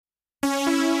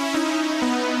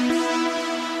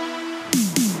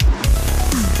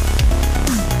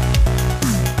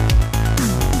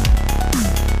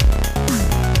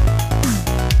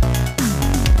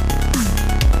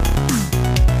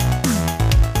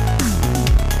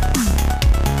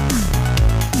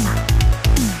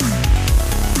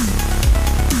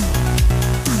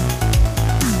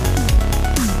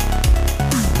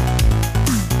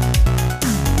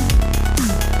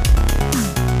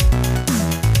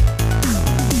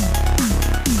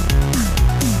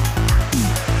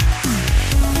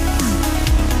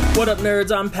What up,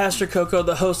 nerds? I'm Pastor Coco,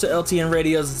 the host of LTN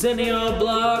Radio's Zennial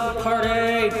Block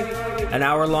Party, an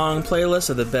hour-long playlist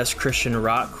of the best Christian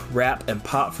rock, rap, and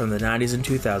pop from the 90s and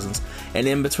 2000s. And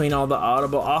in between all the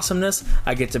audible awesomeness,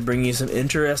 I get to bring you some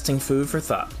interesting food for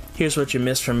thought. Here's what you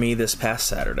missed from me this past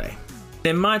Saturday.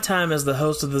 In my time as the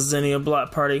host of the Zennial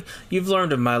Block Party, you've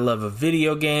learned of my love of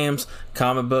video games,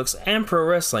 comic books, and pro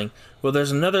wrestling. Well,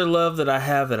 there's another love that I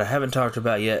have that I haven't talked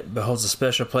about yet, but holds a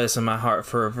special place in my heart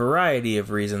for a variety of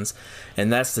reasons,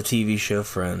 and that's the TV show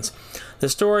Friends. The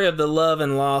story of the love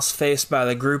and loss faced by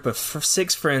the group of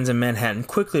 6 friends in Manhattan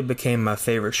quickly became my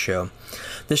favorite show.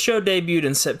 The show debuted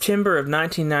in September of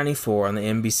 1994 on the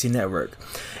NBC network.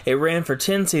 It ran for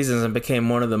 10 seasons and became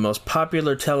one of the most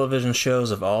popular television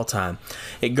shows of all time.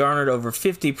 It garnered over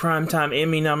 50 Primetime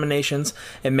Emmy nominations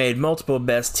and made multiple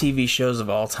Best TV Shows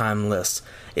of All Time lists.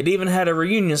 It even had a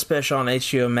reunion special on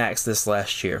HBO Max this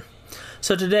last year.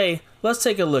 So today, let's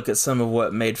take a look at some of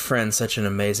what made Friends such an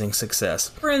amazing success.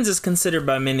 Friends is considered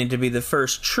by many to be the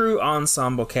first true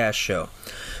ensemble cast show.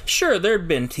 Sure, there'd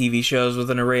been TV shows with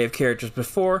an array of characters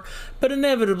before, but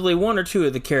inevitably one or two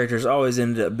of the characters always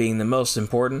ended up being the most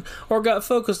important, or got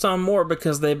focused on more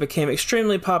because they became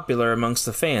extremely popular amongst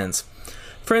the fans.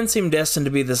 Friends seemed destined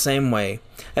to be the same way,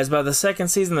 as by the second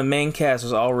season the main cast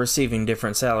was all receiving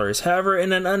different salaries. However,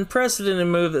 in an unprecedented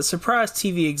move that surprised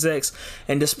TV execs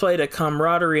and displayed a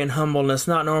camaraderie and humbleness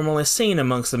not normally seen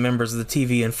amongst the members of the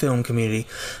TV and film community,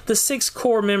 the 6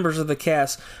 core members of the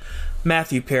cast,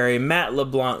 Matthew Perry, Matt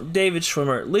LeBlanc, David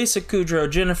Schwimmer, Lisa Kudrow,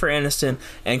 Jennifer Aniston,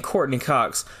 and Courtney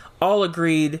Cox, all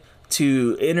agreed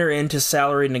to enter into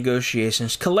salary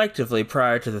negotiations collectively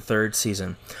prior to the 3rd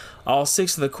season. All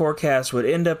 6 of the core cast would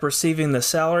end up receiving the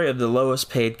salary of the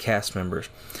lowest paid cast members.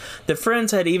 The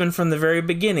Friends had even from the very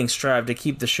beginning strived to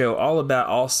keep the show all about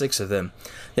all 6 of them.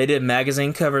 They did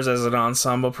magazine covers as an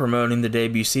ensemble promoting the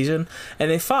debut season,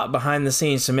 and they fought behind the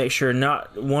scenes to make sure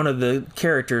not one of the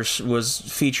characters was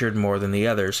featured more than the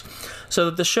others, so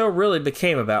that the show really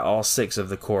became about all 6 of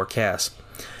the core cast.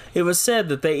 It was said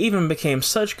that they even became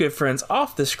such good friends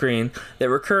off the screen that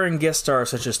recurring guest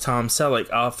stars such as Tom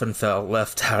Selleck often felt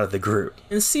left out of the group.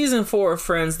 In Season 4 of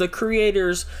Friends, the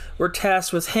creators were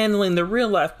tasked with handling the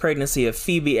real-life pregnancy of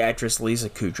Phoebe actress Lisa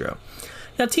Kudrow.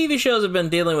 Now, TV shows have been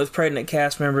dealing with pregnant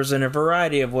cast members in a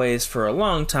variety of ways for a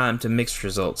long time to mixed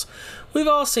results. We've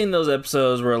all seen those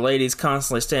episodes where a lady's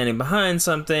constantly standing behind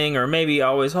something or maybe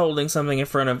always holding something in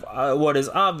front of what is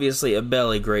obviously a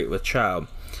belly great with child.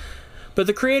 But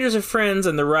the creators of Friends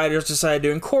and the writers decided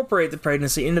to incorporate the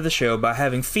pregnancy into the show by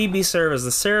having Phoebe serve as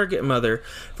the surrogate mother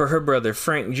for her brother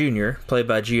Frank Jr., played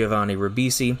by Giovanni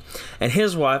Ribisi, and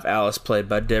his wife Alice, played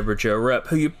by Deborah Jo Rupp,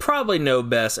 who you probably know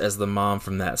best as the mom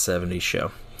from That 70s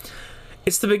Show.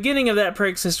 It's the beginning of that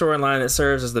pregnancy storyline that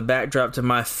serves as the backdrop to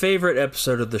my favorite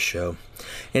episode of the show.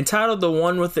 Entitled The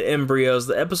One with the Embryos,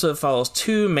 the episode follows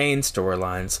 2 main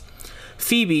storylines.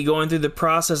 Phoebe going through the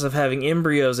process of having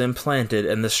embryos implanted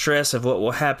and the stress of what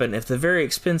will happen if the very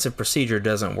expensive procedure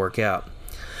doesn't work out.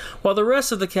 While the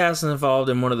rest of the cast is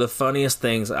involved in one of the funniest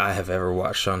things I have ever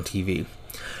watched on TV.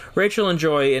 Rachel and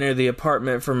Joey enter the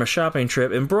apartment from a shopping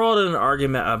trip embroiled in an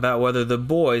argument about whether the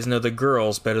boys know the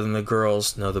girls better than the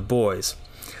girls know the boys.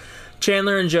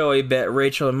 Chandler and Joey bet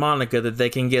Rachel and Monica that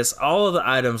they can guess all of the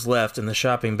items left in the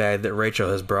shopping bag that Rachel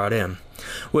has brought in.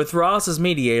 With Ross as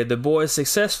mediator, the boys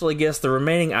successfully guessed the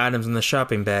remaining items in the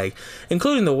shopping bag,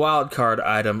 including the wild card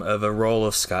item of a roll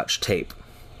of Scotch tape.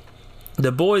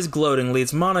 The boys' gloating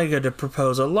leads Monica to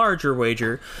propose a larger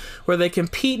wager where they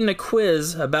compete in a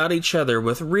quiz about each other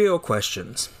with real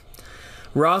questions.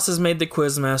 Ross is made the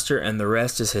quizmaster, and the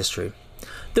rest is history.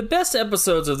 The best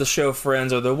episodes of the show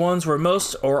Friends are the ones where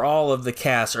most or all of the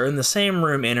cast are in the same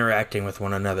room interacting with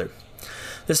one another.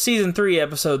 The Season 3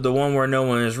 episode, The One Where No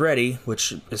One Is Ready,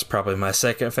 which is probably my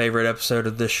second favorite episode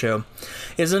of this show,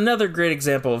 is another great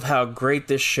example of how great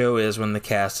this show is when the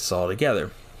cast is all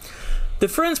together. The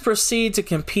Friends proceed to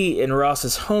compete in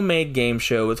Ross's homemade game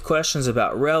show with questions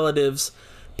about relatives,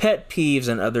 pet peeves,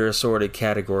 and other assorted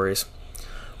categories.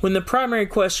 When the primary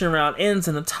question round ends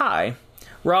in a tie,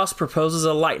 Ross proposes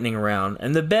a lightning round,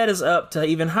 and the bet is up to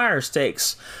even higher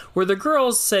stakes, where the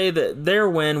girls say that their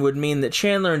win would mean that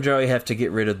Chandler and Joey have to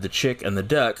get rid of the chick and the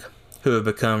duck, who have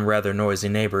become rather noisy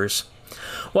neighbors,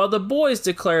 while the boys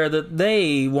declare that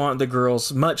they want the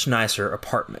girls' much nicer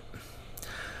apartment.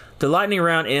 The lightning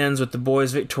round ends with the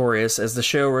boys victorious as the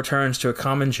show returns to a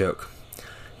common joke.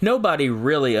 Nobody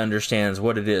really understands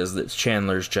what it is that's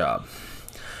Chandler's job.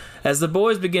 As the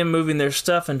boys begin moving their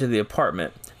stuff into the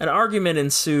apartment, an argument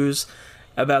ensues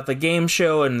about the game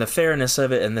show and the fairness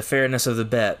of it and the fairness of the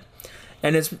bet,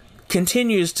 and it's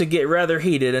continues to get rather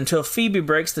heated until Phoebe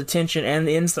breaks the tension and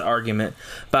ends the argument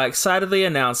by excitedly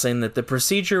announcing that the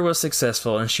procedure was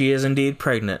successful and she is indeed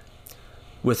pregnant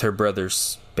with her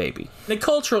brother's baby. The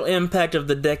cultural impact of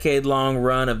the decade-long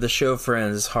run of the show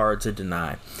Friends is hard to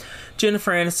deny.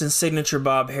 Jennifer Aniston's signature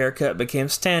bob haircut became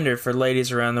standard for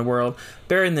ladies around the world,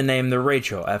 bearing the name The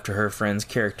Rachel after her Friends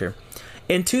character.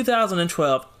 In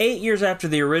 2012, 8 years after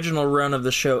the original run of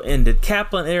the show ended,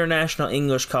 Kaplan International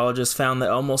English Colleges found that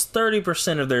almost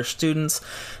 30% of their students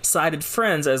cited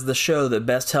Friends as the show that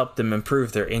best helped them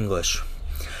improve their English.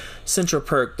 Central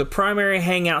Perk, the primary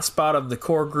hangout spot of the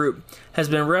core group, has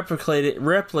been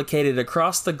replicated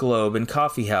across the globe in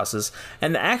coffee houses,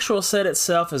 and the actual set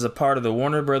itself is a part of the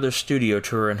Warner Brothers studio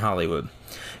tour in Hollywood.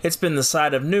 It's been the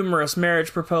site of numerous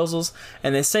marriage proposals,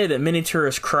 and they say that many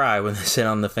tourists cry when they sit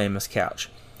on the famous couch.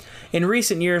 In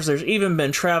recent years, there's even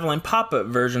been traveling pop-up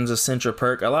versions of Central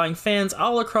Perk, allowing fans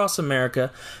all across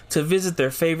America to visit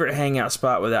their favorite hangout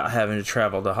spot without having to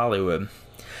travel to Hollywood.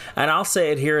 And I'll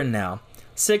say it here and now.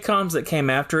 Sitcoms that came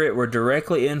after it were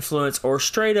directly influenced or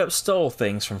straight up stole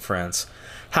things from Friends.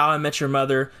 How I Met Your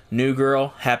Mother, New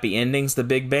Girl, Happy Endings, The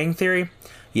Big Bang Theory?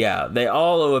 Yeah, they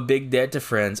all owe a big debt to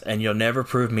Friends, and you'll never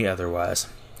prove me otherwise.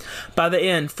 By the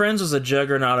end, Friends was a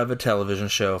juggernaut of a television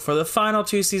show. For the final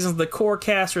 2 seasons, the core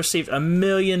cast received $1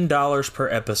 million per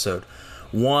episode.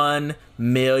 $1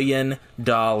 million.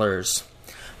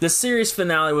 The series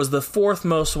finale was the 4th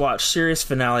most watched series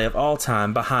finale of all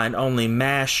time, behind only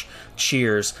MASH,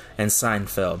 Cheers, and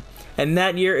Seinfeld. And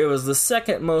that year, it was the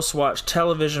 2nd most watched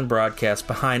television broadcast,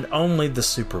 behind only the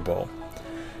Super Bowl.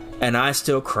 And I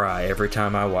still cry every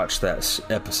time I watch that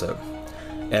episode.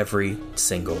 Every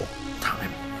single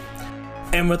time.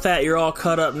 And with that, you're all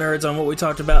caught up, nerds, on what we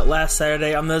talked about last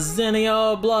Saturday on the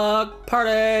Zenio Blog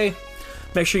Party.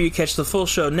 Make sure you catch the full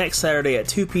show next Saturday at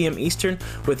 2 p.m. Eastern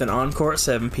with an encore at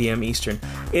 7 p.m. Eastern.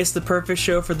 It's the perfect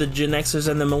show for the Gen Xers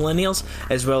and the Millennials,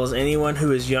 as well as anyone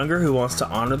who is younger who wants to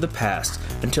honor the past.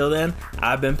 Until then,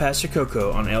 I've been Pastor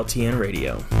Coco on LTN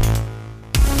Radio.